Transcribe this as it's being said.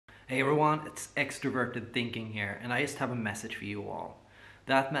Hey everyone, it's Extroverted Thinking here, and I just have a message for you all.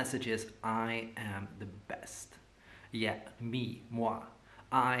 That message is I am the best. Yeah, me, moi.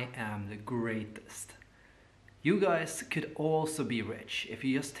 I am the greatest. You guys could also be rich. If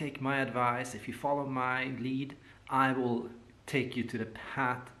you just take my advice, if you follow my lead, I will take you to the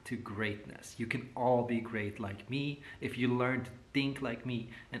path to greatness. You can all be great like me if you learn to think like me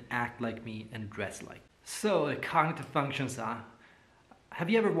and act like me and dress like me. So the cognitive functions are. Have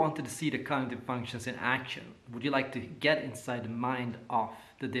you ever wanted to see the cognitive functions in action? Would you like to get inside the mind of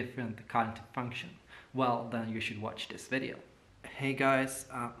the different cognitive function? Well, then you should watch this video. Hey guys,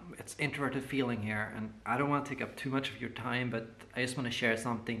 it's Introverted Feeling here, and I don't want to take up too much of your time, but I just want to share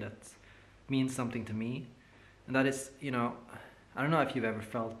something that means something to me. And that is, I don't know if you've ever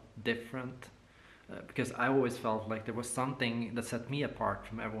felt different, because I always felt like there was something that set me apart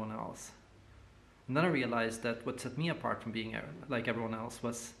from everyone else. And then I realized that what set me apart from being like everyone else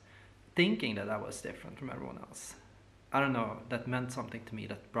was thinking that I was different from everyone else. I don't know, that meant something to me,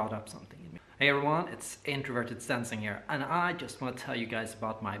 that brought up something in me. Hey everyone, it's Introverted Sensing here, and I just want to tell you guys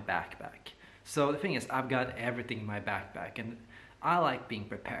about my backpack. So the thing is, I've got everything in my backpack, and I like being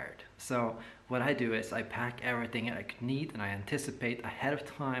prepared. So what I do is I pack everything I could need, and I anticipate ahead of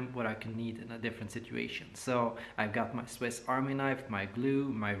time what I could need in a different situation. So I've got my Swiss Army knife, my glue,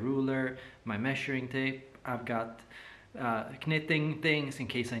 my ruler, my measuring tape. I've got knitting things in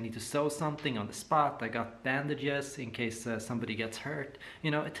case I need to sew something on the spot. I got bandages in case somebody gets hurt.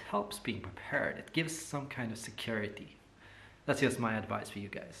 It helps being prepared. It gives some kind of security. That's just my advice for you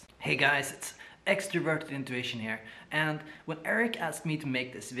guys. Hey guys, it's Extroverted Intuition here, and when Erik asked me to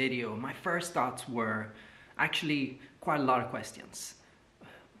make this video, my first thoughts were actually quite a lot of questions.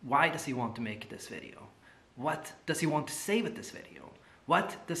 Why does he want to make this video? What does he want to say with this video?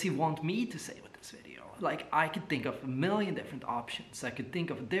 What does he want me to say with this video? Like, I could think of a million different options. I could think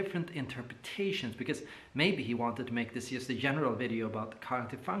of different interpretations, because maybe he wanted to make this just a general video about the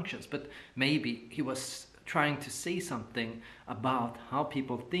cognitive functions, but maybe he was trying to say something about how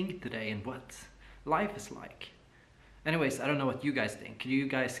people think today and what life is like. Anyways, I don't know what you guys think. Could you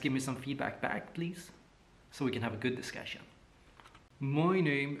guys give me some feedback back, please? So we can have a good discussion. My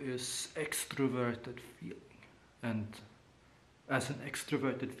name is Extroverted Feeling, and as an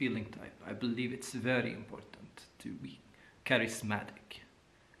extroverted feeling type, I believe it's very important to be charismatic.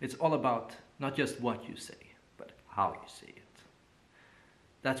 It's all about not just what you say, but how you say it.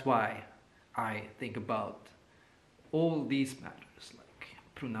 That's why I think about all these matters like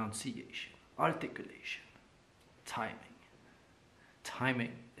pronunciation, articulation, timing.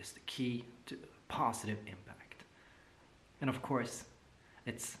 Timing is the key to positive impact. And of course,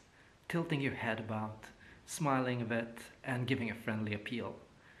 it's tilting your head about, smiling a bit, and giving a friendly appeal.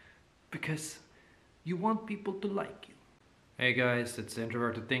 Because you want people to like you. Hey guys, it's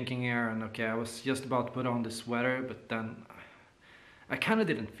Introverted Thinking here, and okay, I was just about to put on the sweater, but then I kind of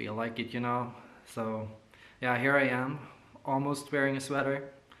didn't feel like it, So, yeah, here I am, almost wearing a sweater.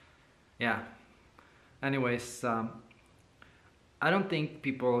 Yeah. Anyways, I don't think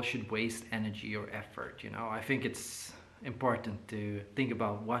people should waste energy or effort, I think it's important to think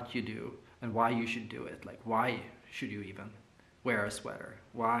about what you do and why you should do it. Like, why should you even wear a sweater?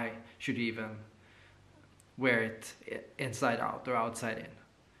 Why should you even wear it inside out or outside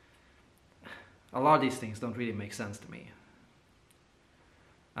in? A lot of these things don't really make sense to me.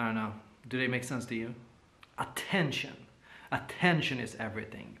 I don't know. Do they make sense to you? Attention. Attention is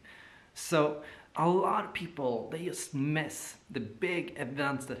everything. So a lot of people, they just miss the big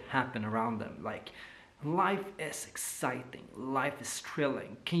events that happen around them. Like, life is exciting. Life is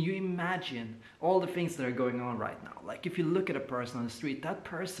thrilling. Can you imagine all the things that are going on right now? Like, if you look at a person on the street, that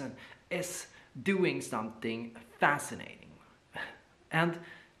person is doing something fascinating. And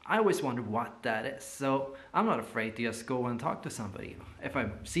I always wonder what that is, so I'm not afraid to just go and talk to somebody. If I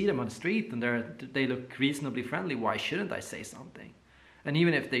see them on the street and they look reasonably friendly, why shouldn't I say something? And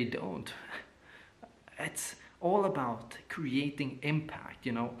even if they don't, it's all about creating impact,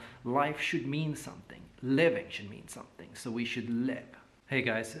 Life should mean something. Living should mean something, so we should live. Hey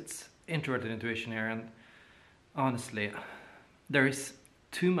guys, it's Introverted Intuition here, and honestly, there is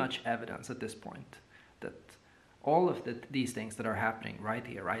too much evidence at this point that all of these things that are happening right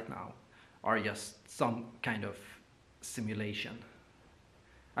here, right now, are just some kind of simulation.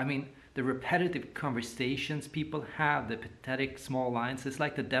 I mean, the repetitive conversations people have, the pathetic small lines, it's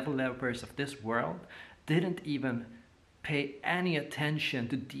like the developers of this world didn't even pay any attention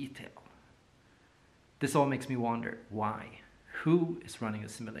to detail. This all makes me wonder, why? Who is running a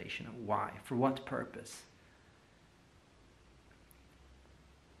simulation and why? For what purpose?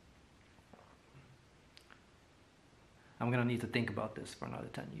 I'm gonna need to think about this for another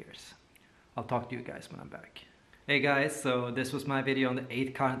 10 years. I'll talk to you guys when I'm back. Hey guys, so this was my video on the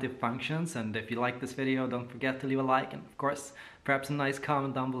 8 cognitive functions, and if you like this video, don't forget to leave a like, and of course perhaps a nice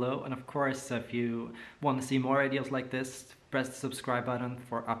comment down below. And of course, if you want to see more videos like this, press the subscribe button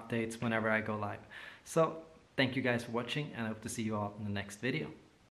for updates whenever I go live. So thank you guys for watching, and I hope to see you all in the next video.